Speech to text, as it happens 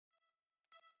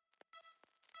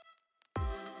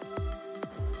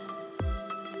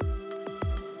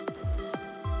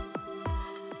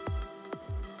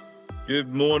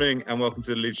Good morning and welcome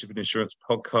to the Leadership in Insurance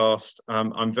podcast.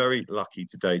 I'm very lucky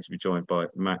today to be joined by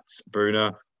Max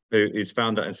Bruner, who is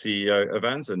founder and CEO of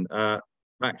Anzen.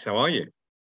 Max, how are you?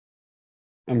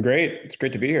 I'm great. It's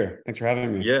great to be here. Thanks for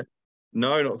having me. Yeah,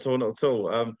 no, not at all, not at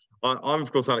all. I'm of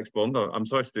course Alex Bond. I'm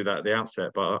sorry to do that at the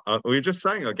outset, but we were just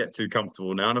saying I get too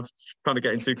comfortable now, and I'm kind of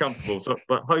getting too comfortable. So,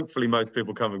 but hopefully, most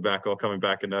people coming back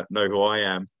and know who I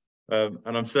am.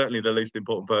 And I'm certainly the least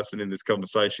important person in this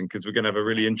conversation because we're going to have a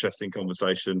really interesting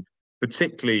conversation,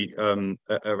 particularly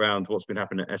around what's been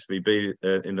happening at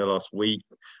SVB in the last week.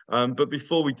 But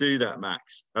before we do that,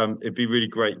 Max, it'd be really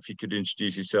great if you could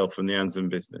introduce yourself from the Anzen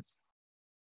business.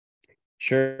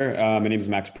 Sure. My name is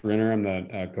Max Bruner. I'm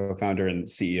the co-founder and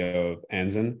CEO of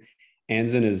Anzen.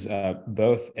 Anzen is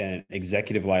both an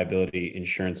executive liability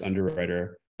insurance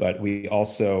underwriter, but we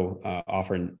also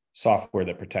offer software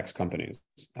that protects companies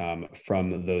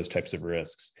from those types of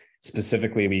risks.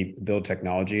 Specifically, we build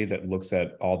technology that looks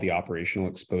at all the operational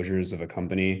exposures of a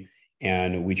company,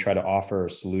 and we try to offer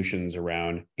solutions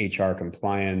around HR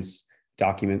compliance,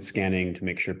 document scanning to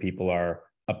make sure people are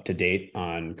up to date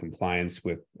on compliance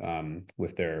with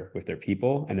their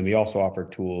people. And then we also offer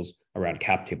tools around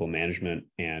cap table management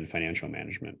and financial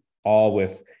management, all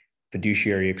with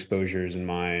fiduciary exposures in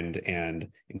mind and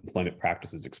employment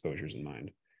practices exposures in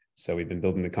mind. So we've been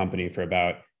building the company for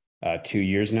about 2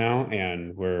 years now,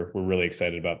 and we're really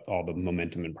excited about all the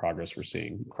momentum and progress we're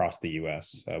seeing across the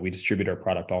US. We distribute our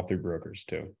product all through brokers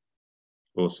too.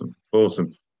 Awesome.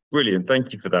 Brilliant.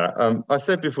 Thank you for that. I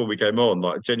said before we came on,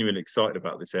 like, genuinely excited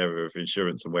about this area of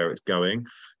insurance and where it's going.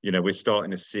 You know, we're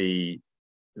starting to see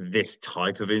this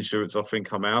type of insurance offering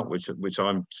come out, which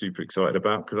I'm super excited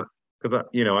about because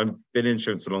I've been in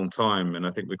insurance a long time, and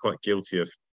I think we're quite guilty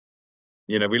of,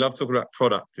 we love talking about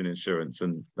product in insurance,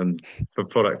 and for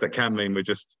product that can mean we're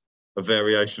just a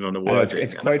variation on a word.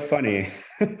 It's quite funny.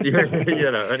 And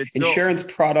it's insurance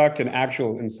product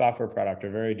and software product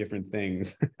are very different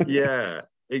things. Yeah,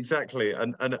 exactly.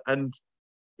 And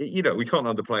we can't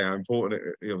underplay how important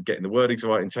getting the wordings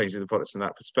right and changing the products from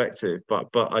that perspective. But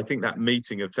I think that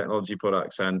meeting of technology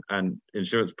products and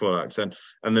insurance products and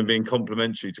then being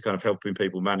complementary to kind of helping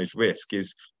people manage risk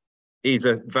is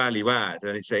a value add,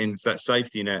 and it's that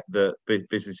safety net that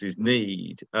businesses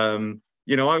need. I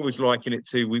always liken it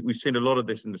to, we've seen a lot of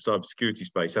this in the cybersecurity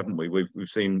space, haven't we? We've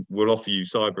seen, we'll offer you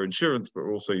cyber insurance, but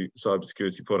also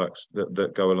cybersecurity products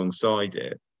that go alongside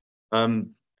it.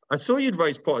 I saw you'd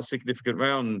raised quite a significant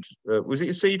round. Was it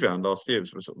a seed round last year?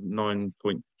 It was sort of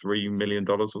 $9.3 million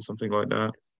or something like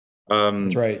that.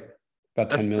 That's right.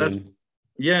 About 10 million.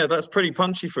 That's pretty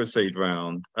punchy for a seed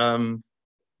round.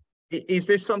 Is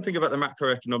there something about the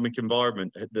macroeconomic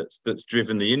environment that's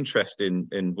driven the interest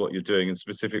in what you're doing in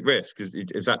specific risk? Has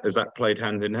that played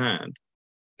hand in hand?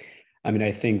 I mean,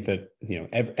 I think that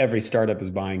every startup is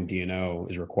buying D&O,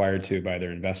 is required to by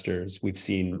their investors. We've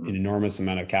seen an enormous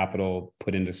amount of capital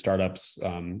put into startups,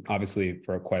 obviously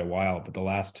for quite a while, but the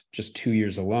last just 2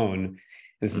 years alone,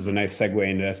 this is a nice segue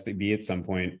into SVB at some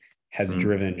point, has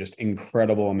driven just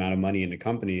incredible amount of money into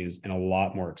companies and a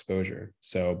lot more exposure.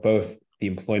 So both the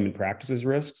employment practices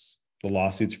risks, the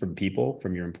lawsuits from people,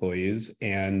 from your employees,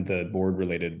 and the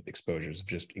board-related exposures have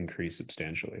just increased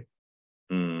substantially.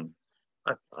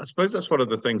 I suppose that's one of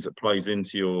the things that plays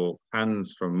into your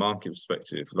hands from a market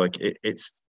perspective. Like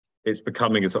it's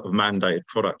becoming a sort of mandated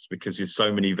product because there's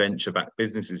so many venture-backed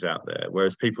businesses out there,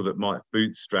 whereas people that might have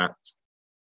bootstrapped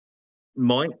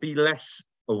might be less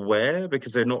aware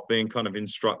because they're not being kind of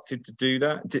instructed to do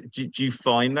that. Do you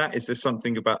find that? Is there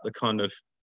something about the kind of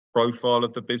profile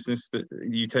of the business that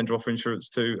you tend to offer insurance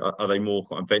to? Are they more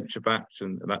kind of venture-backed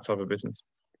and that type of business?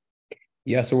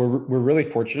 Yeah, so we're really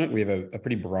fortunate. We have a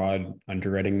pretty broad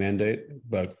underwriting mandate,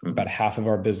 but about half of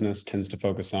our business tends to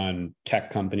focus on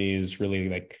tech companies, really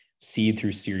like seed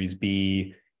through Series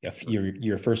B,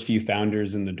 your first few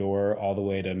founders in the door, all the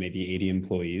way to maybe 80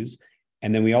 employees.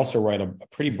 And then we also write a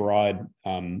pretty broad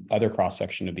other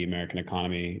cross-section of the American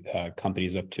economy,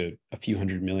 companies up to a few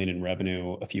hundred million in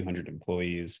revenue, a few hundred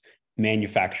employees,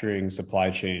 manufacturing,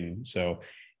 supply chain. So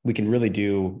we can really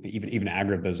do even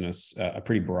agribusiness, a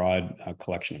pretty broad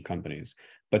collection of companies.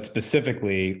 But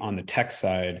specifically on the tech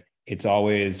side, it's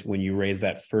always when you raise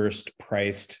that first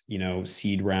priced,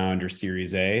 seed round or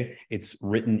Series A, it's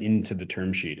written into the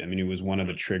term sheet. I mean, it was one of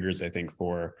the triggers, I think,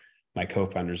 for my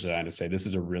co-founders to say, this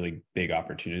is a really big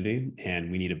opportunity and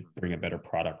we need to bring a better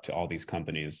product to all these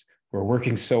companies. We're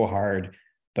working so hard,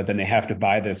 but then they have to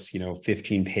buy this,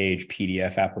 15-page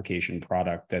PDF application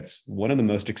product that's one of the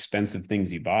most expensive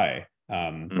things you buy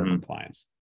for compliance.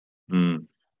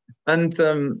 And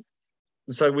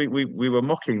so we were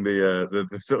mocking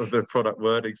the sort of the product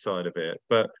wording side of it,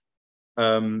 but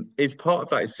is part of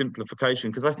that is simplification,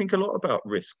 because I think a lot about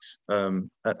risks. I'm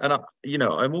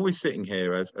always sitting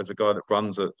here as a guy that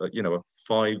runs a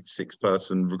 5-6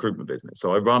 person recruitment business.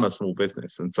 So I run a small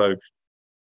business, and so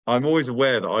I'm always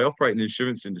aware that I operate in the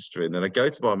insurance industry, and then I go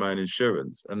to buy my own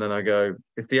insurance, and then I go,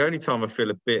 it's the only time I feel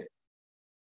a bit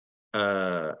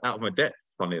out of my depth,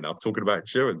 funny enough, talking about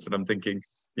insurance. And I'm thinking,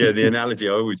 yeah, the analogy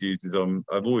I always use is I'm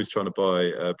always trying to buy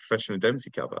a professional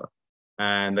indemnity cover,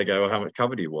 and they go, well, how much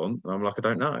cover do you want? And I'm like, I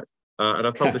don't know. And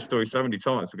I've told this story so many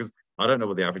times because I don't know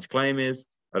what the average claim is.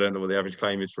 I don't know what the average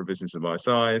claim is for a business of my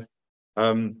size.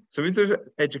 So is there an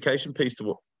education piece to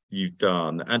what you've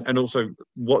done? And also,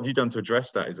 what have you done to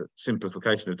address that? Is it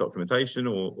simplification of documentation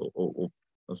or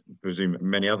I presume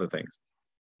many other things?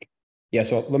 Yeah,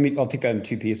 so I'll take that in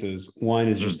two pieces. One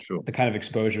is just sure. the kind of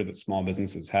exposure that small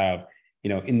businesses have.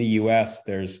 In the US,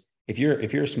 if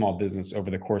you're a small business over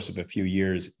the course of a few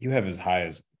years, you have as high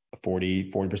as a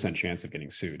 40% chance of getting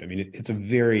sued. I mean, it's a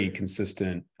very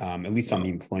consistent, at least on the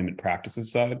employment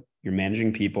practices side. You're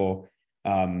managing people,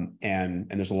 and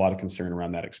there's a lot of concern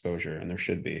around that exposure, and there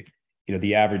should be.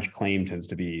 The average claim tends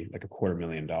to be like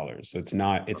 $250,000. So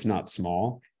it's not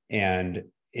small, and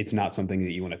it's not something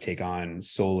that you want to take on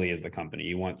solely as the company.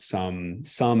 You want some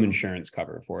insurance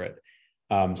cover for it.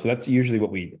 So that's usually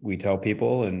what we tell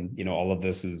people. And, all of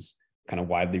this is kind of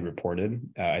widely reported.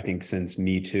 I think since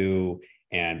Me Too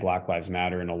and Black Lives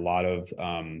Matter and a lot of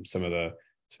some of the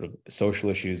sort of social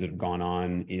issues that have gone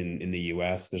on in the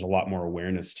US, there's a lot more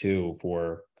awareness too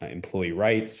for employee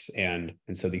rights. And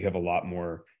so you have a lot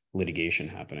more litigation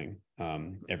happening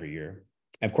every year.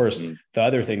 And of course, the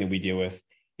other thing that we deal with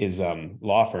is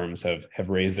law firms have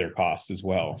raised their costs as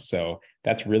well. So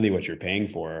that's really what you're paying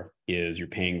for, is you're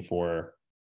paying for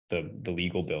the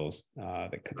legal bills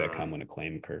that come when a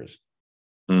claim occurs.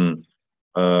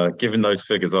 Given those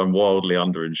figures, I'm wildly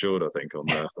underinsured, I think, on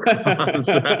that.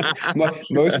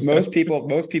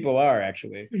 most people are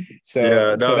actually. So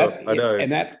yeah, no, that's, I know.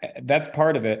 and that's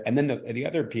part of it. And then the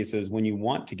other piece is, when you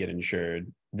want to get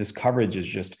insured, this coverage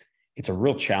is it's a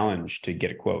real challenge to get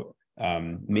a quote.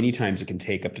 Many times it can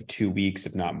take up to 2 weeks,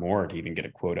 if not more, to even get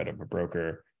a quote out of a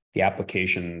broker. The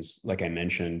applications, like I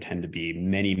mentioned, tend to be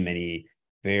many, many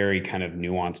very kind of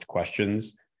nuanced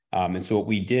questions. And so what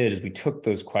we did is we took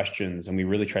those questions and we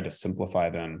really tried to simplify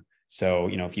them. So,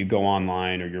 if you go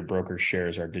online or your broker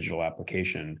shares our digital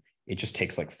application, it just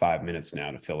takes like 5 minutes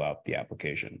now to fill out the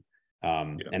application.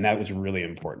 And that was really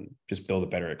important. Just build a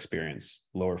better experience,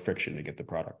 lower friction to get the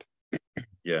product.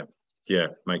 Yeah,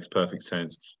 makes perfect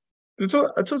sense. And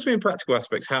so, talk to me in practical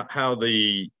aspects. How do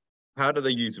they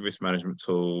use the risk management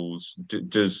tools?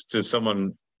 Does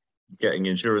someone getting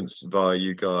insurance via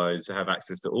you guys have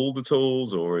access to all the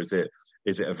tools, or is it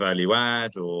a value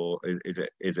add, or is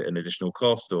it an additional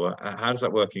cost, or how does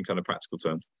that work in kind of practical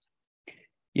terms?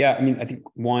 Yeah, I mean, I think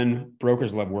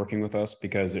brokers love working with us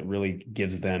because it really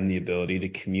gives them the ability to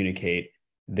communicate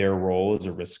their role as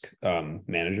a risk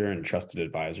manager and trusted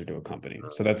advisor to a company.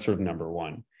 So that's sort of number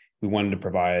one. We wanted to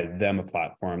provide them a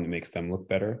platform that makes them look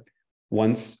better.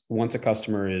 Once a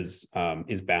customer is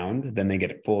bound, then they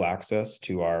get full access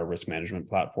to our risk management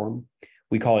platform.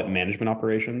 We call it management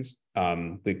operations.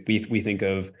 We think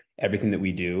of everything that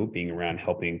we do being around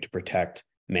helping to protect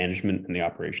management and the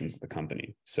operations of the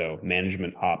company. So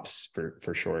management ops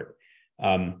for short.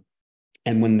 And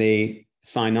when they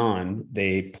sign on,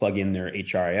 they plug in their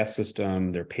HRIS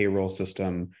system, their payroll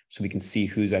system, so we can see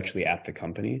who's actually at the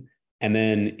company. And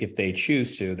then if they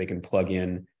choose to, they can plug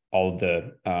in all of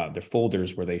their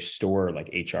folders where they store like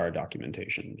HR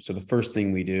documentation. So the first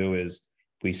thing we do is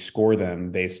we score them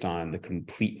based on the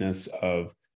completeness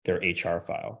of their HR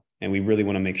file. And we really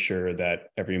want to make sure that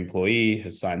every employee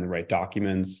has signed the right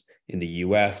documents in the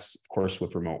US, of course,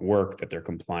 with remote work, that they're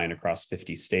compliant across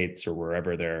 50 states or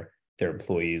wherever their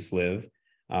employees live.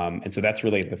 And so that's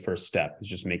really the first step, is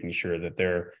just making sure that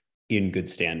they're in good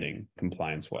standing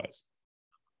compliance-wise.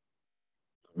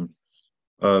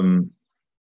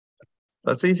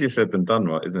 That's easier said than done,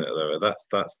 right? Isn't it?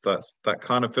 Though that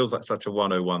kind of feels like such a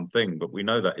 101 thing, but we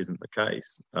know that isn't the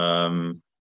case.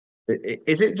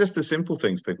 Is it just the simple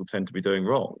things people tend to be doing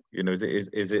wrong? Is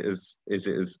it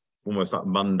as almost like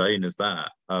mundane as that?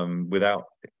 Without,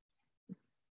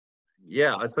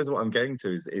 I suppose what I'm getting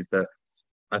to is that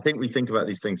I think we think about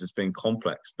these things as being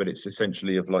complex, but it's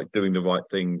essentially of like doing the right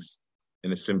things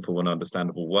in a simple and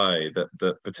understandable way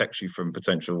that protects you from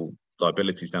potential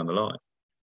liabilities down the line.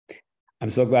 I'm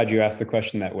so glad you asked the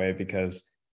question that way,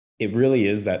 because it really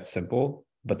is that simple,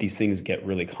 but these things get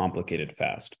really complicated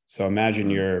fast. So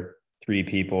imagine you're 3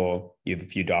 people, you have a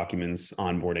few documents,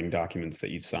 onboarding documents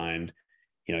that you've signed,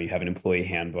 you have an employee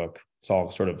handbook. It's all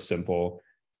sort of simple.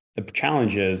 The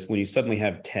challenge is when you suddenly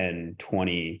have 10,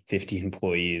 20, 50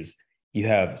 employees, you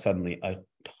have suddenly a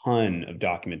ton of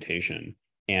documentation,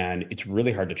 and it's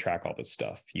really hard to track all this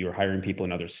stuff. You're hiring people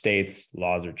in other states,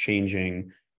 laws are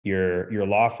changing. Your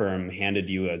law firm handed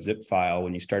you a zip file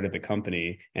when you started the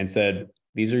company and said,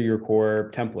 these are your core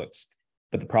templates.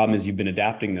 But the problem is you've been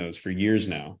adapting those for years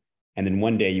now. And then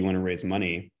one day you want to raise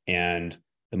money, and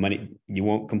the money, you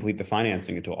won't complete the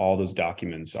financing until all those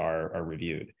documents are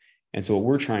reviewed. And so what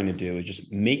we're trying to do is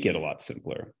just make it a lot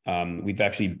simpler. We've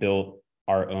actually built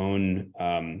our own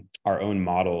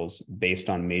models based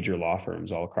on major law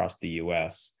firms all across the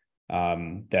US,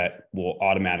 that will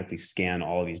automatically scan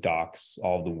all of these docs,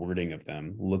 all of the wording of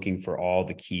them, looking for all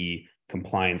the key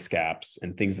compliance gaps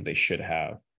and things that they should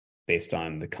have based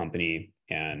on the company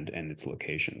and its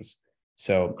locations.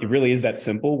 So it really is that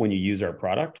simple when you use our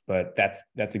product, but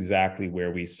that's exactly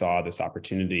where we saw this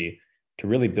opportunity to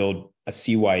really build a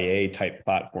CYA type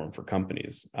platform for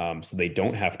companies, so they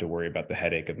don't have to worry about the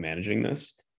headache of managing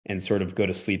this, and sort of go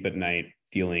to sleep at night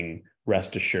feeling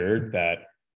rest assured that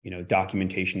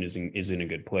documentation is in a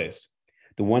good place.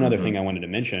 The one other thing I wanted to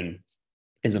mention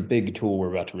is a big tool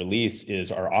we're about to release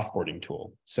is our offboarding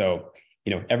tool. So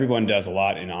everyone does a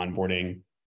lot in onboarding.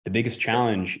 The biggest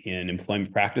challenge in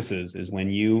employment practices is when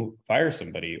you fire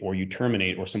somebody or you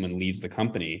terminate or someone leaves the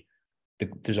company,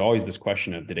 there's always this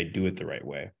question of, did I do it the right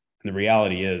way? And the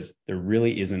reality is there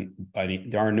really isn't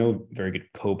there are no very good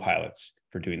co-pilots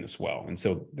for doing this well. And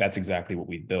so that's exactly what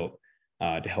we've built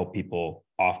to help people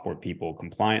offboard people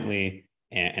compliantly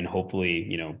and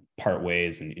hopefully, part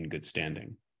ways in good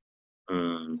standing.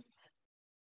 And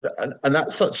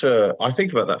that's such a, I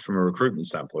think about that from a recruitment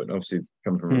standpoint, obviously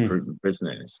coming from a recruitment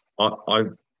business.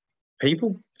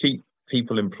 People keep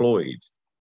people employed,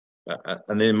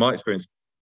 and in my experience,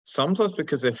 sometimes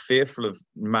because they're fearful of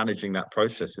managing that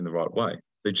process in the right way.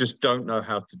 They just don't know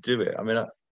how to do it.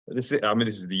 This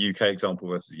is the UK example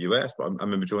versus the US, but I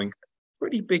remember joining a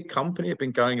pretty big company. It'd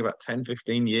been going about 10,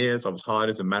 15 years. I was hired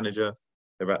as a manager.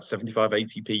 There were about 75,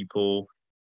 80 people.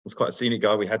 I was quite a senior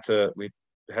guy. We had to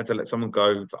let someone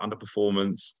go for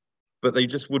underperformance, but they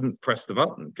just wouldn't press the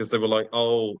button because they were like,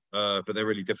 but they're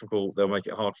really difficult. They'll make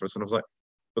it hard for us. And I was like,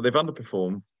 but they've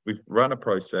underperformed. We've run a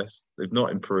process. They've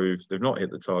not improved. They've not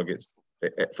hit the targets.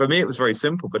 For me, it was very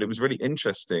simple, but it was really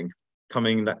interesting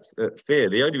coming that fear.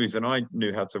 The only reason I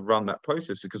knew how to run that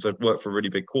process is because I'd worked for a really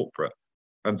big corporate.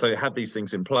 And so it had these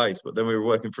things in place, but then we were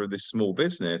working for this small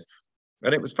business,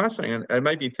 and it was fascinating. And it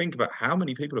made me think about how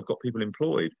many people have got people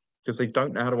employed because they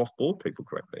don't know how to offboard people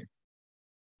correctly.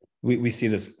 We see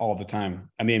this all the time.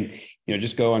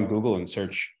 Just go on Google and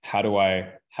search, how do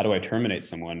I terminate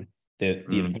someone? The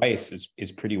advice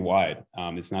is pretty wide.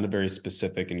 It's not a very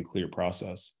specific and clear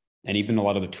process. And even a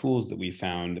lot of the tools that we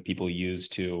found that people use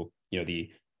to,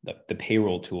 the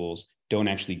payroll tools don't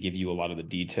actually give you a lot of the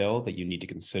detail that you need to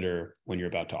consider when you're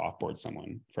about to offboard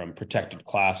someone, from protected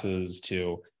classes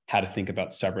to how to think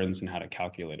about severance and how to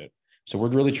calculate it. So we're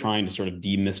really trying to sort of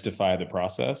demystify the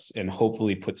process and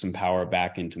hopefully put some power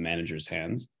back into managers'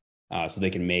 hands, so they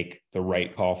can make the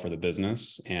right call for the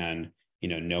business and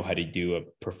know how to do a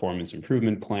performance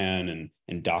improvement plan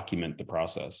and document the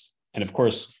process. And of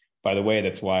course, by the way,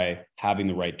 that's why having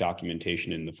the right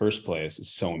documentation in the first place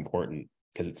is so important,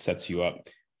 because it sets you up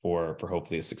for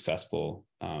hopefully a successful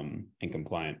and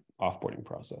compliant offboarding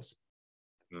process.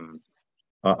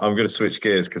 I'm going to switch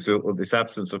gears because this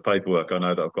absence of paperwork, I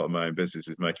know that I've got my own business,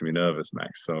 is making me nervous,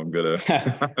 Max. So I'm gonna.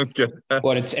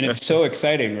 Well, it's so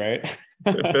exciting, right?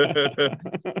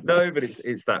 No, but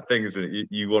it's that thing, isn't it?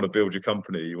 You want to build your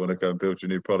company, you want to go and build your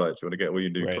new product, you want to get all your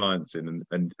new clients in,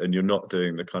 and you're not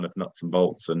doing the kind of nuts and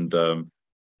bolts. And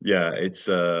it's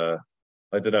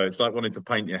I don't know. It's like wanting to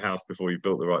paint your house before you've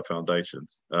built the right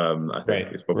foundations. I think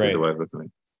it's probably the way of looking at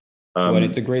it. Well,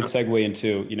 it's a great segue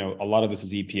into, a lot of this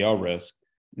is EPL risk.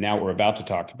 Now what we're about to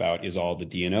talk about is all the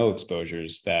D&O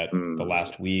exposures that the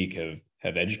last week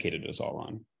have educated us all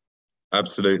on.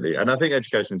 Absolutely. And I think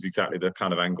education is exactly the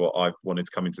kind of angle I wanted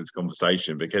to come into this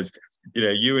conversation, because,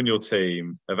 you and your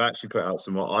team have actually put out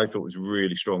some what I thought was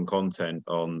really strong content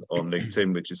on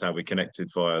LinkedIn, which is how we connected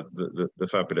via the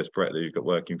fabulous Brett that you've got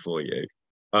working for you.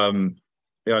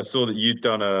 I saw that you'd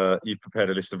prepared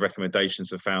a list of recommendations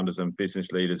for founders and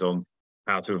business leaders on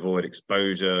how to avoid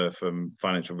exposure from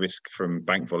financial risk from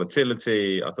bank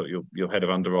volatility. I thought your head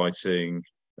of underwriting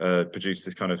produced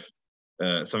this kind of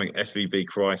something SVB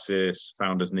crisis,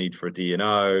 founders need for a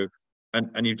D&O,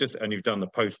 and you've done the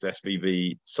post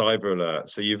SVB cyber alert.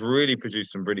 So you've really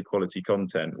produced some really quality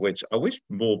content, which I wish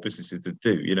more businesses would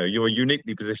do. You're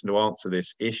uniquely positioned to answer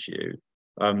this issue.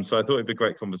 So I thought it'd be a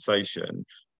great conversation.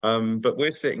 But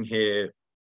we're sitting here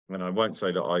and I won't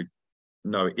say that I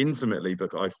know it intimately,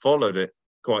 but I followed it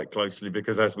quite closely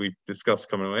because, as we discussed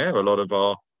coming on air, a lot of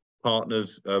our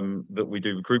partners that we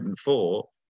do recruitment for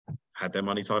had their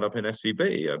money tied up in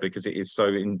SVB because it is so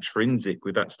intrinsic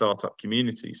with that startup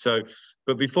community. So,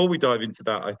 but before we dive into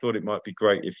that, I thought it might be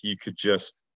great if you could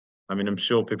just, I mean, I'm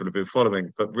sure people have been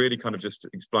following, but really kind of just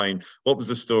explain what was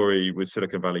the story with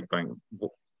Silicon Valley Bank?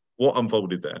 What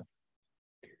unfolded there?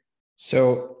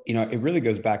 So, it really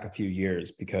goes back a few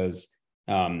years because,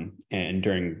 and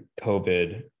during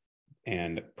COVID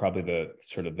and probably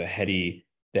the heady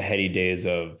days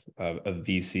of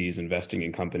VCs investing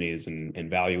in companies and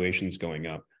valuations going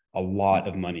up, a lot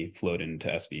of money flowed into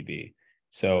SVB.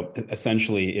 So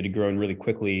essentially it had grown really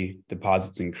quickly,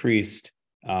 deposits increased,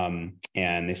 and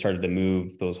they started to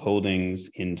move those holdings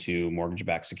into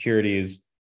mortgage-backed securities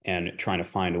and trying to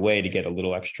find a way to get a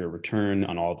little extra return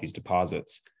on all of these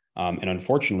deposits. And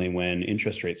unfortunately, when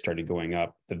interest rates started going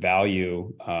up, the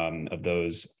value of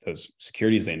those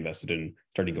securities they invested in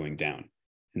started going down.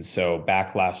 And so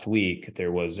back last week,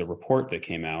 there was a report that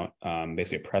came out,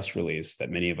 basically a press release that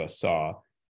many of us saw,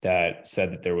 that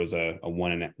said that there was a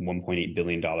 $1.8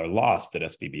 billion loss that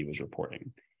SVB was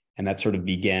reporting. And that sort of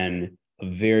began a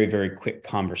very, very quick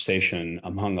conversation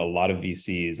among a lot of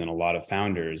VCs and a lot of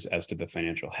founders as to the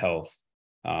financial health.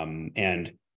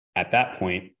 And at that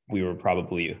point, we were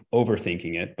probably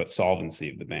overthinking it, but solvency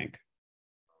of the bank.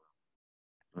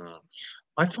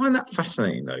 I find that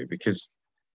fascinating, though, because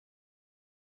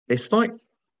it's like,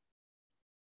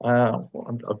 I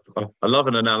love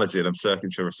an analogy, and I'm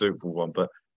searching for a suitable one, but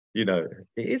it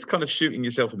is kind of shooting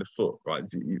yourself in the foot, right?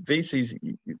 VCs,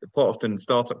 quite often,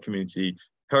 startup community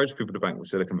encourage people to bank with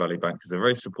Silicon Valley Bank because they're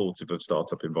very supportive of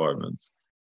startup environments.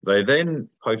 They then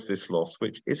post this loss,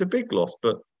 which is a big loss,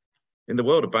 but in the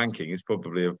world of banking, it's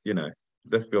probably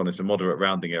let's be honest, a moderate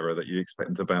rounding error that you expect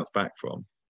them to bounce back from.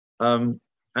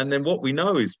 And then what we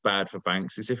know is bad for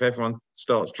banks is if everyone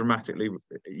starts dramatically,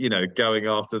 going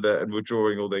after that and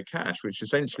withdrawing all their cash, which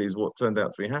essentially is what turned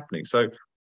out to be happening. So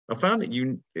I found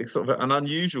it's sort of an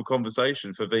unusual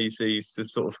conversation for VCs to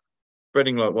sort of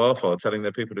spreading like wildfire, telling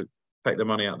their people to take their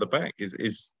money out of the bank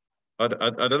I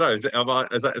don't know. Is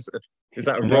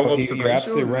that a wrong observation? You're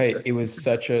absolutely right. It was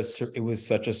such a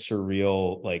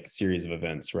surreal series of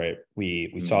events, right?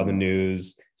 We saw the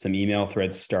news, some email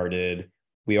threads started.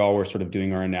 We all were sort of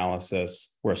doing our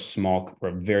analysis. We're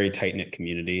a very tight-knit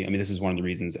community. I mean, this is one of the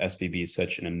reasons SVB is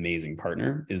such an amazing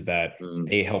partner, is that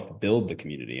they help build the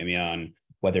community. I mean, on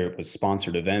whether it was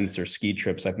sponsored events or ski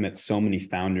trips, I've met so many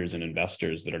founders and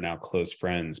investors that are now close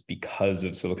friends because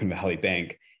of Silicon Valley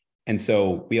Bank. And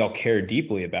so we all care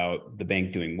deeply about the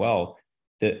bank doing well.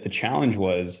 The challenge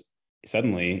was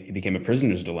suddenly it became a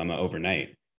prisoner's dilemma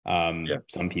overnight.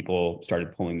 Some people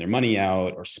started pulling their money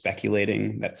out or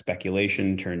speculating. That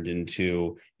speculation turned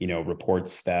into,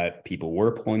 reports that people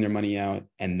were pulling their money out.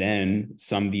 And then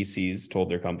some VCs told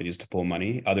their companies to pull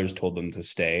money. Others told them to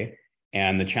stay.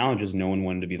 And the challenge is no one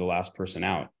wanted to be the last person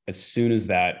out. As soon as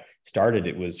that started,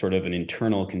 it was sort of an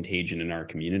internal contagion in our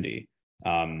community.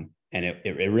 And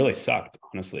it really sucked,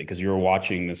 honestly, because you were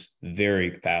watching this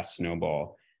very fast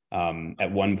snowball.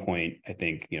 At one point, I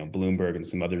think, Bloomberg and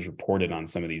some others reported on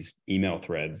some of these email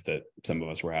threads that some of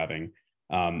us were having.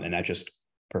 And that just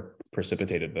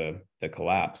precipitated the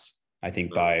collapse. I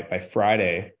think by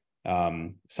Friday,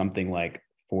 something like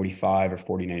 $45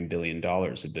 or $49 billion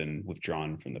had been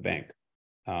withdrawn from the bank.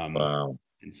 Wow.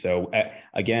 And so,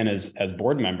 again, as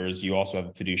board members, you also have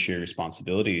a fiduciary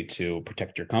responsibility to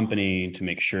protect your company, to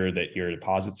make sure that your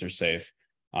deposits are safe.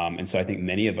 And so I think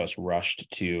many of us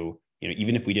rushed to,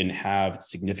 even if we didn't have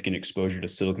significant exposure to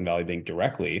Silicon Valley Bank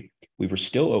directly, we were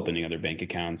still opening other bank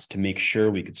accounts to make sure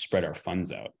we could spread our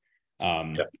funds out.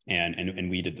 And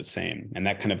we did the same. And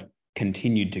that kind of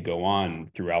continued to go on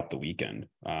throughout the weekend,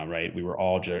 right? We were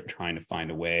all trying to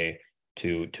find a way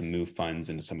to move funds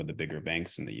into some of the bigger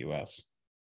banks in the US.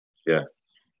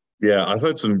 Yeah, I've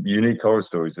heard some unique horror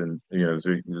stories in the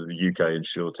UK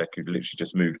InsurTech who literally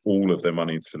just moved all of their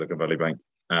money into Silicon Valley Bank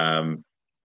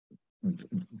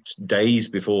days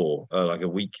before, like a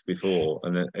week before,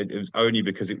 and it was only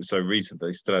because it was so recent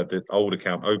they still had the old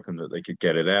account open that they could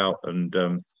get it out.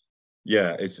 And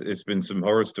it's been some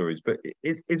horror stories. But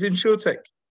is InsurTech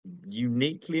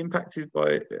uniquely impacted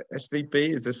by SVB?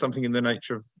 Is there something in the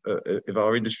nature of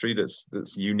our industry that's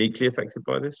uniquely affected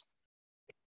by this?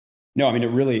 No, I mean,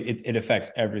 it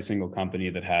affects every single company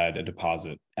that had a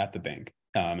deposit at the bank.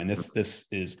 And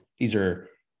these are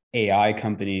AI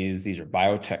companies, these are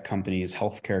biotech companies,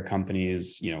 healthcare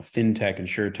companies, fintech,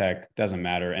 InsurTech, doesn't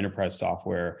matter, enterprise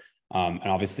software, and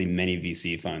obviously many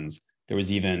VC funds. There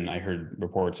was even, I heard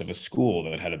reports of a school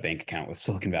that had a bank account with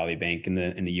Silicon Valley Bank in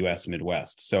the US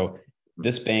Midwest. So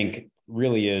this bank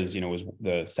really is, was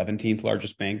the 17th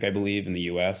largest bank, I believe, in the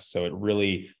US. So it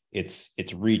really, its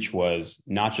reach was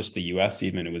not just the US,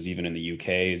 even it was even in the UK,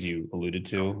 as you alluded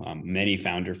to. Many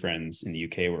founder friends in the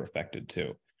UK were affected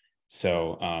too.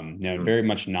 So very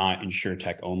much not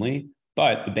InsurTech only,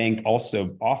 but the bank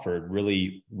also offered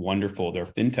really wonderful, their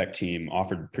fintech team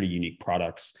offered pretty unique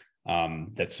products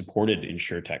that supported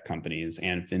InsurTech companies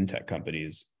and fintech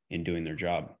companies in doing their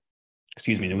job.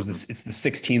 Excuse me, it's the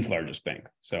 16th largest bank.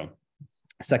 So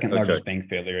second largest bank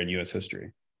failure in US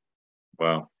history.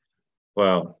 Wow.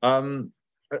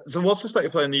 So what's the state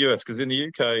of play in the US? Because in the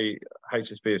UK,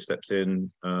 HSB have stepped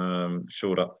in,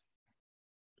 shored up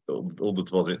all the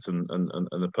deposits and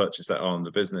the purchase that are on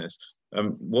the business.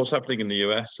 What's happening in the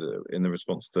US in the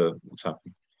response to what's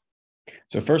happening?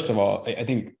 So first of all, I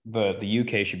think the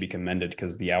UK should be commended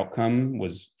because the outcome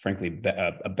was frankly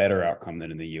a better outcome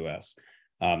than in the US.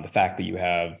 The fact that you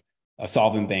have a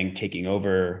solvent bank taking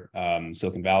over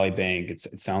Silicon Valley Bank,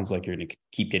 it sounds like you're going to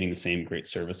keep getting the same great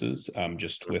services,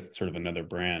 just with sort of another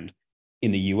brand.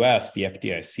 In the US, the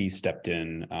FDIC stepped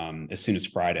in as soon as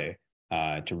Friday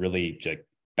to really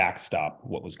backstop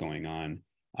what was going on.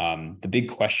 The big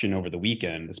question over the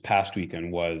weekend, this past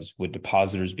weekend, was would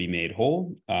depositors be made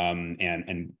whole,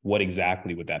 and what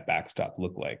exactly would that backstop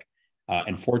look like?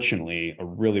 And fortunately, a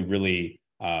really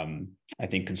I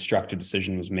think constructive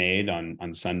decision was made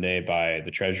on Sunday by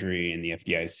the Treasury and the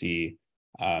FDIC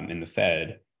and the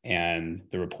Fed. And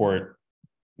the report,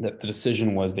 the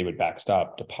decision was they would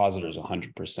backstop depositors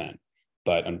 100%,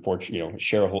 but unfortunately,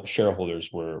 shareholders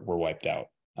were wiped out.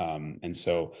 And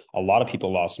so a lot of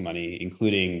people lost money,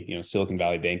 including Silicon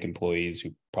Valley Bank employees who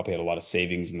probably had a lot of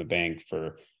savings in the bank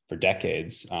for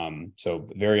decades. So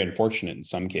very unfortunate in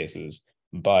some cases,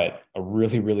 but a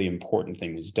really important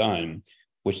thing was done,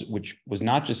 which was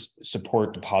not just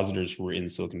support depositors who were in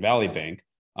Silicon Valley Bank,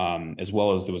 as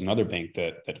well as there was another bank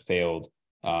that failed.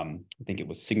 I think it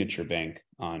was Signature Bank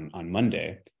on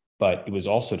Monday, but it was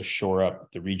also to shore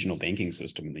up the regional banking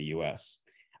system in the US.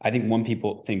 I think one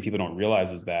thing people don't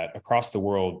realize is that across the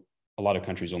world, a lot of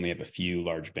countries only have a few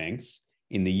large banks.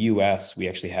 In the US, we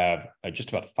actually have just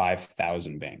about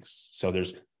 5,000 banks. So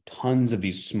there's tons of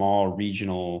these small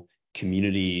regional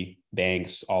community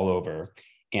banks all over.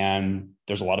 And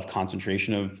there's a lot of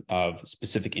concentration of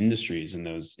specific industries in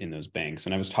those banks.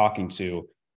 And I was talking to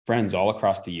friends all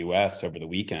across the US over the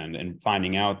weekend and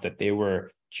finding out that they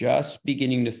were just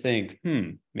beginning to think,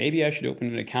 maybe I should open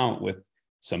an account with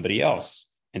somebody else.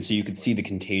 And so you could see the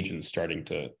contagion starting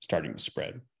to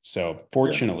spread. So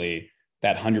fortunately,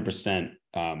 that 100%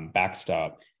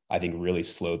 backstop, I think, really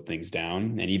slowed things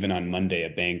down. And even on Monday, a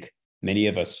bank many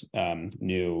of us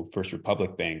knew, First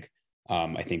Republic Bank,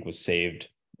 I think, was saved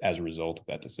as a result of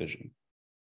that decision.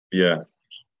 Yeah.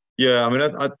 I mean,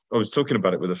 I was talking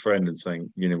about it with a friend and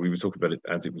saying, we were talking about it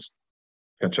as it was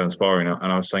transpiring,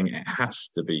 and I was saying it has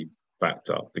to be backed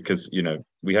up because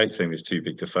we hate saying it's too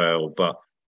big to fail, but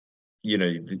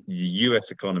the US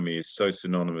economy is so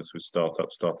synonymous with startup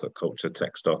culture,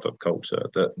 tech startup culture,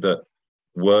 that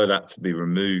were that to be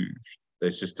removed,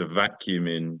 there's just a vacuum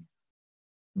in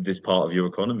this part of your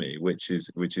economy, which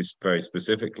is very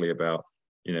specifically about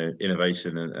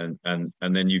innovation,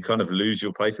 and then you kind of lose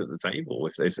your place at the table.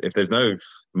 If there's no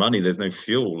money, there's no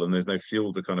fuel, and there's no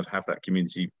fuel to kind of have that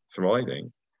community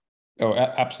thriving. Oh,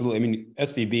 absolutely. I mean,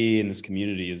 SVB in this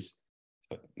community is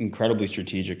incredibly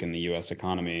strategic in the US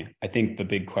economy. I think the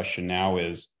big question now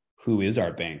is, who is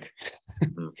our bank?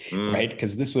 Right?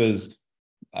 Because this was,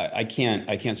 I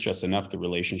can't stress enough the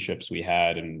relationships we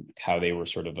had and how they were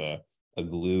sort of a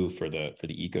glue for the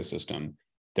ecosystem.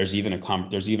 There's even a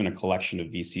collection of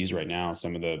VCs right now,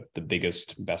 some of the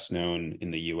biggest, best known in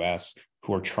the US,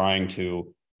 who are trying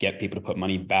to get people to put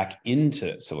money back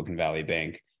into Silicon Valley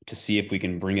Bank to see if we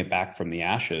can bring it back from the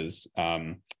ashes,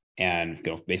 and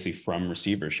go basically from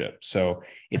receivership. So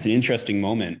it's an interesting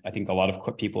moment. I think a lot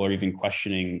of people are even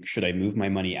questioning, should I move my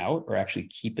money out or actually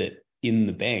keep it in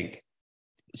the bank,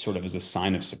 sort of as a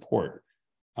sign of support?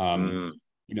 The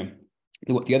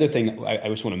other thing I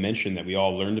just want to mention that we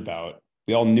all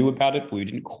knew about it, but we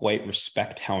didn't quite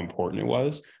respect how important it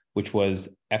was, which was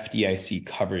FDIC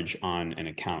coverage on an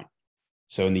account.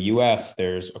 So in the US,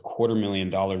 there's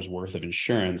 $250,000 worth of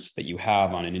insurance that you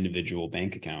have on an individual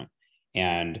bank account.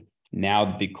 And now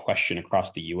the big question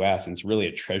across the US, and it's really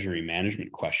a treasury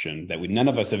management question that none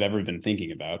of us have ever been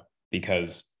thinking about,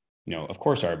 because, of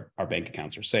course our bank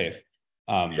accounts are safe,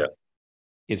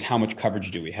 is how much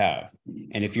coverage do we have?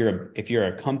 And if you're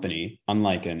a company,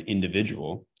 unlike an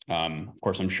individual, Of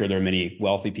course, I'm sure there are many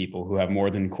wealthy people who have more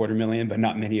than 250,000, but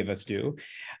not many of us do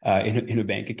in a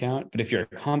bank account. But if you're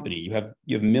a company, you have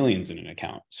millions in an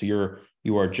account, so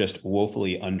you are just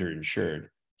woefully underinsured.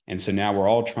 And so now we're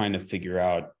all trying to figure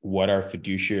out what our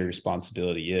fiduciary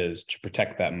responsibility is to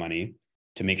protect that money,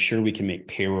 to make sure we can make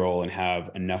payroll and have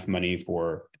enough money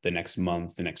for the next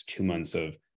month, the next 2 months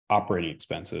of operating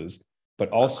expenses, but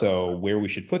also where we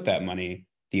should put that money,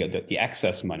 the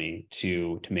excess money,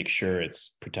 to make sure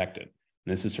it's protected.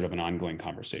 And this is sort of an ongoing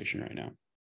conversation right now.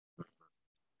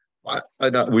 I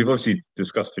know we've obviously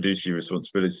discussed fiduciary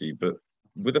responsibility, but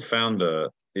with a founder,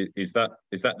 is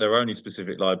that their only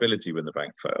specific liability when the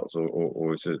bank fails,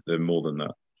 or is it there more than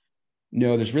that?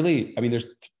 No, there's really, I mean, there's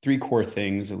three core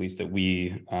things, at least, that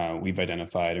we've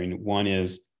identified. I mean, one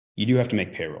is you do have to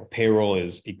make payroll. Payroll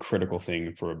is a critical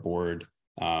thing for a board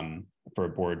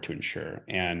to ensure.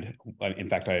 And in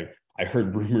fact, I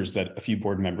heard rumors that a few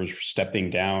board members were stepping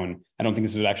down. I don't think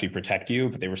this would actually protect you,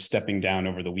 but they were stepping down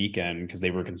over the weekend because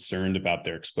they were concerned about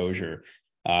their exposure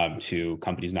to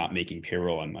companies not making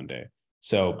payroll on Monday.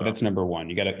 So, but that's number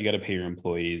one. You got to pay your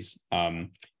employees.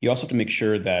 You also have to make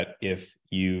sure that if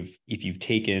you've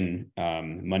taken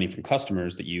money from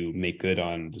customers, that you make good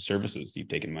on the services that you've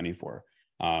taken money for.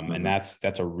 And that's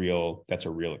a real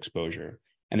exposure.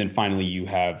 And then finally, you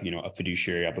have a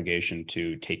fiduciary obligation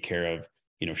to take care of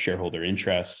shareholder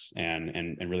interests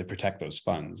and really protect those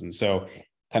funds. And so,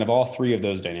 kind of all three of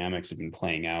those dynamics have been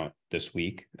playing out this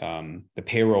week. The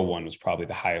payroll one was probably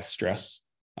the highest stress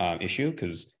issue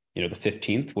because the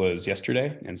 15th was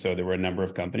yesterday, and so there were a number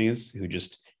of companies who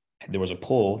there was a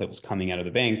pull that was coming out of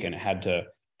the bank, and it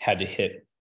had to hit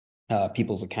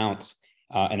people's accounts.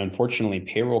 And unfortunately,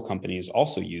 payroll companies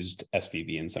also used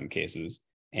SVB in some cases.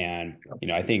 And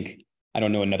I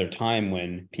don't know another time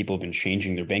when people have been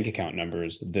changing their bank account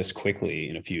numbers this quickly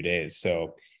in a few days.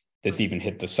 So this even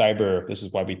hit the cyber. This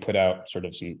is why we put out sort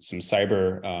of some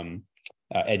cyber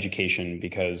education,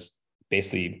 because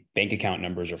basically bank account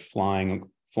numbers are flying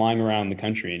around the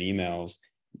country in emails.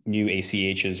 New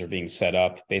ACHs are being set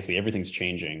up. Basically, everything's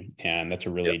changing, and that's a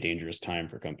really dangerous time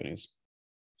for companies.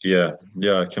 Yeah,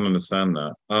 I can understand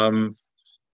that.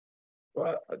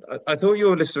 Well, I thought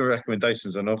your list of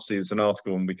recommendations, and obviously it's an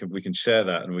article, and we can share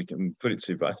that and we can put it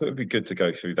to. But I thought it'd be good to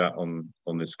go through that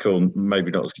on this call. Maybe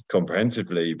not as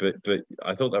comprehensively, but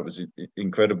I thought that was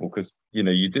incredible because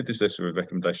you did this list of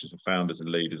recommendations for founders and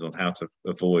leaders on how to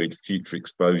avoid future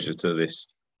exposure to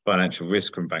this financial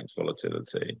risk from banks'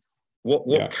 volatility.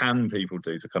 What can people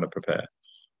do to kind of prepare?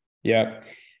 Yeah,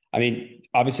 I mean,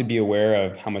 obviously be aware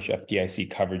of how much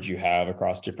FDIC coverage you have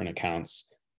across different accounts.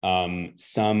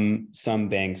 Some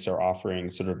banks are offering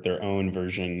sort of their own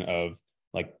version of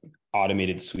like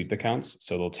automated sweep accounts.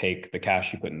 So they'll take the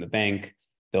cash you put in the bank,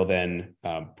 they'll then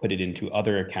put it into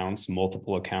other accounts,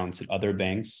 multiple accounts at other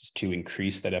banks to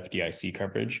increase that FDIC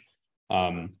coverage.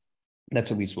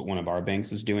 That's at least what one of our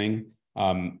banks is doing.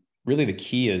 Really, the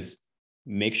key is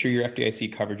make sure your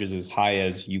FDIC coverage is as high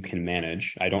as you can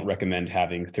manage. I don't recommend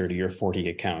having 30 or 40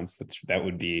 accounts. That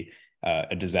would be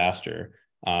a disaster.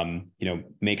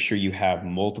 Make sure you have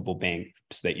multiple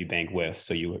banks that you bank with,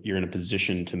 so you're in a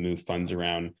position to move funds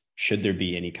around should there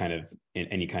be any kind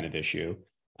of issue.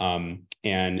 And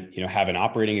have an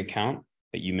operating account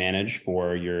that you manage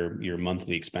for your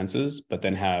monthly expenses, but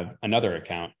then have another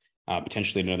account,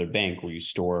 potentially another bank, where you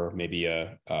store maybe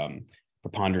a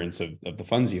preponderance of the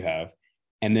funds you have.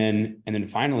 And then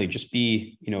finally, just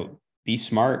be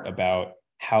smart about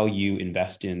how you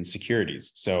invest in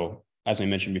securities. So as I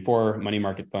mentioned before, money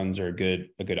market funds are a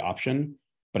good option,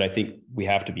 but I think we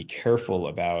have to be careful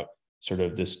about sort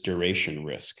of this duration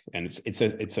risk. And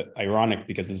it's ironic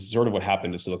because this is sort of what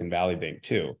happened to Silicon Valley Bank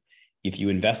too. If you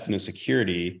invest in a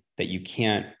security that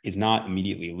is not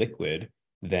immediately liquid,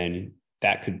 then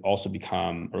that could also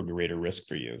become a greater risk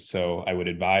for you. So I would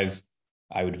advise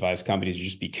companies to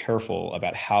just be careful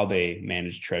about how they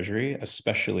manage treasury,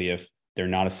 especially if they're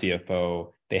not a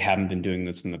CFO, they haven't been doing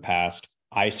this in the past.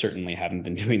 I certainly haven't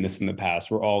been doing this in the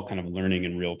past. We're all kind of learning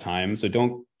in real time. So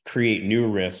don't create new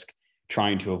risk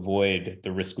trying to avoid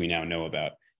the risk we now know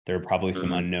about. There are probably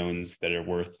some unknowns that are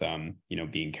worth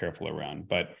being careful around.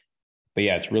 But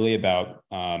yeah, it's really about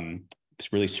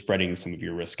really spreading some of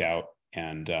your risk out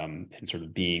and sort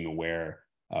of being aware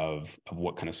of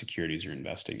what kind of securities you're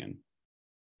investing in.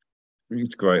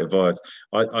 It's great advice.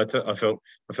 I felt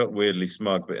weirdly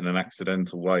smug, but in an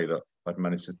accidental way, that I've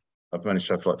managed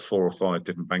to have like 4 or 5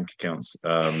 different bank accounts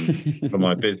for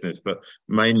my business, but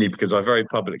mainly because I very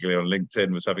publicly on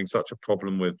LinkedIn was having such a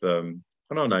problem with, and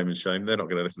I'll name and shame, they're not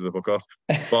going to listen to the podcast,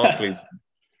 Barclays.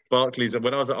 Barclays,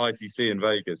 when I was at ITC in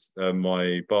Vegas,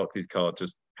 my Barclays card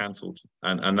just cancelled,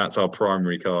 and that's our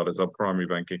primary card, as our primary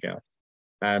bank account.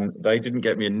 And they didn't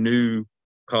get me a new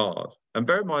card. And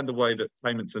bear in mind the way that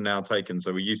payments are now taken.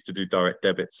 So we used to do direct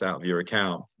debits out of your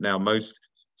account. Now most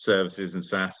services and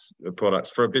SaaS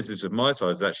products for a business of my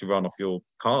size actually run off your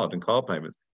card and card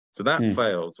payments. So that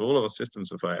failed. So all of our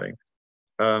systems are failing.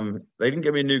 They didn't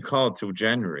give me a new card till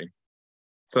January.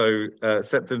 So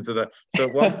September to that. So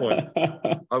at one point,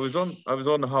 I was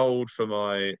on hold for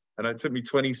and it took me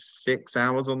 26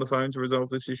 hours on the phone to resolve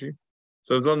this issue.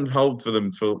 So I was on hold for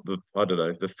them till the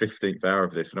 15th hour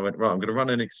of this, and I went, right, I'm going to run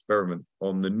an experiment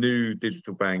on the new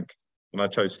digital bank, and I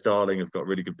chose Starling. I've got a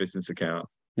really good business account,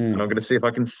 and I'm going to see if I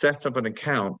can set up an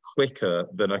account quicker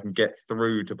than I can get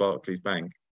through to Barclays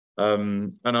Bank.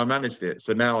 And I managed it.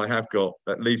 So now I have got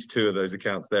at least 2 of those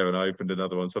accounts there, and I opened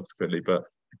another one subsequently. But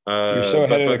you're so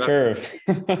ahead of the curve.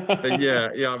 yeah.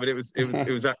 I mean,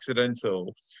 it was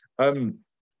accidental.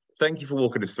 Thank you for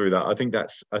walking us through that. I think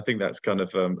that's kind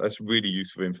of that's really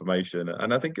useful information,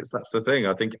 and I think that's the thing.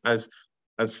 I think as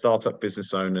startup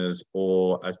business owners,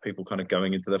 or as people kind of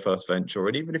going into their first venture,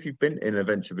 and even if you've been in a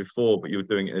venture before but you're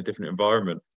doing it in a different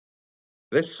environment,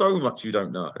 there's so much you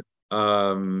don't know.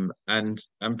 And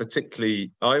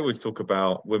particularly, I always talk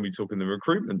about, when we talk in the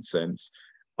recruitment sense,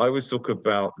 I always talk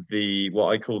about what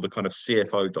I call the kind of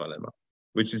CFO dilemma,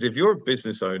 which is if you're a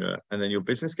business owner and then your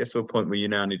business gets to a point where you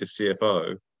now need a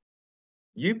CFO,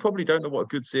 you probably don't know what a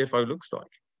good CFO looks like.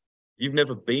 You've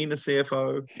never been a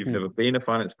CFO, you've never been a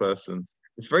finance person.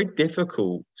 It's very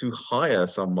difficult to hire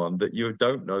someone that you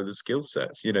don't know the skill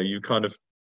sets.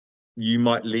 You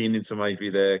might lean into maybe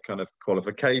their kind of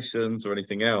qualifications or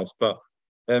anything else, but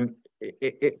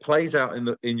it plays out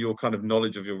in your kind of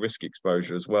knowledge of your risk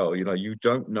exposure as well. You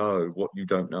don't know what you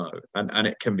don't know, and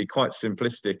it can be quite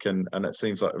simplistic, and it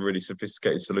seems like a really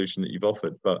sophisticated solution that you've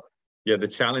offered. But yeah, the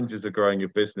challenges of growing your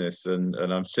business, and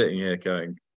I'm sitting here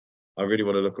going, I really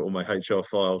want to look at all my HR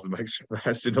files and make sure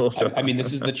that's in order. I mean,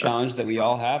 this is the challenge that we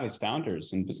all have as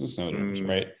founders and business owners,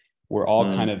 right? We're all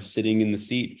kind of sitting in the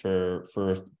seat for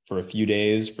a few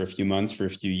days, for a few months, for a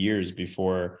few years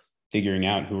before figuring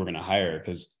out who we're going to hire.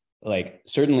 Because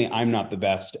certainly I'm not the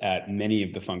best at many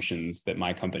of the functions that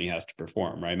my company has to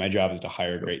perform, right? My job is to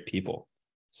hire great people.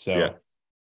 So,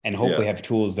 and hopefully have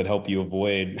tools that help you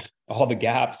avoid all the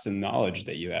gaps in knowledge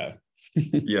that you have.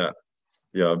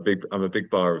 I'm a big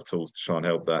buyer of tools to try and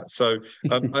help that. So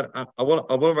I want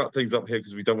to wrap things up here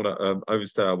because we don't want to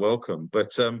overstay our welcome. But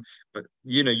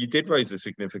you did raise a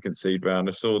significant seed round.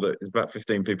 I saw that there's about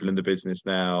 15 people in the business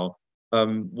now.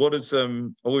 What does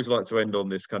always like to end on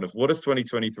this kind of, what does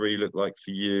 2023 look like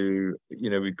for you?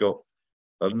 We've got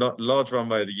a large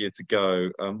runway of the year to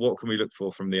go. What can we look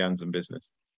for from the Anzen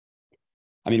business?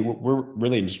 I mean, we're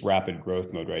really in just rapid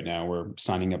growth mode right now. We're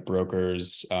signing up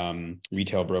brokers,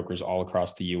 retail brokers all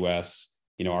across the US.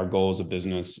 Our goal as a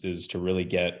business is to really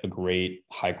get a great,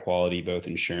 high quality, both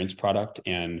insurance product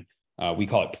and we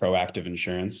call it proactive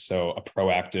insurance. So a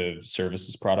proactive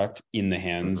services product in the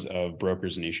hands of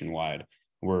brokers nationwide.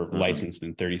 We're licensed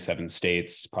in 37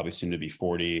 states, probably soon to be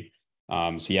 40.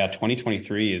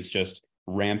 2023 is just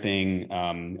ramping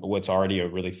what's already a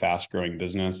really fast growing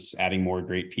business, adding more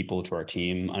great people to our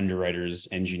team, underwriters,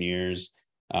 engineers,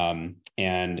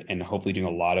 and hopefully doing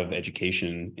a lot of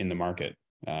education in the market.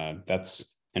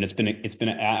 It's been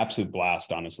an absolute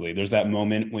blast, honestly. There's that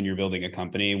moment when you're building a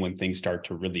company when things start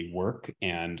to really work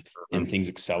and things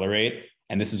accelerate.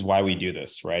 And this is why we do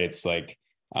this, right? It's like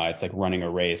running a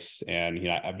race. And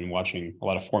I've been watching a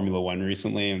lot of Formula One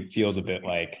recently, and it feels a bit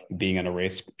like being on a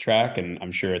race track. And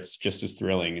I'm sure it's just as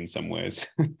thrilling in some ways.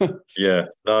 Yeah,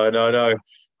 no.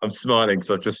 I'm smiling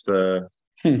because I've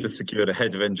just secured a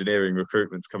head of engineering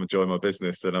recruitment to come and join my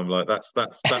business, and I'm like, that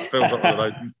feels like one of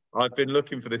those. I've been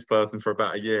looking for this person for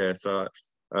about a year, so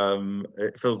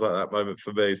it feels like that moment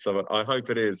for me. So I hope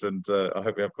it is, and I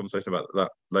hope we have a conversation about that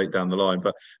late down the line.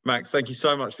 But Max, thank you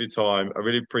so much for your time. I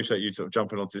really appreciate you sort of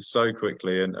jumping onto this so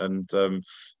quickly, and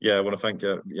I want to thank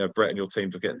Brett and your team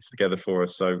for getting this together for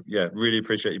us. So really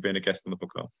appreciate you being a guest on the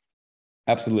podcast.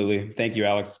 Absolutely, thank you,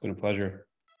 Alex. It's been a pleasure.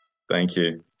 Thank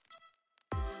you.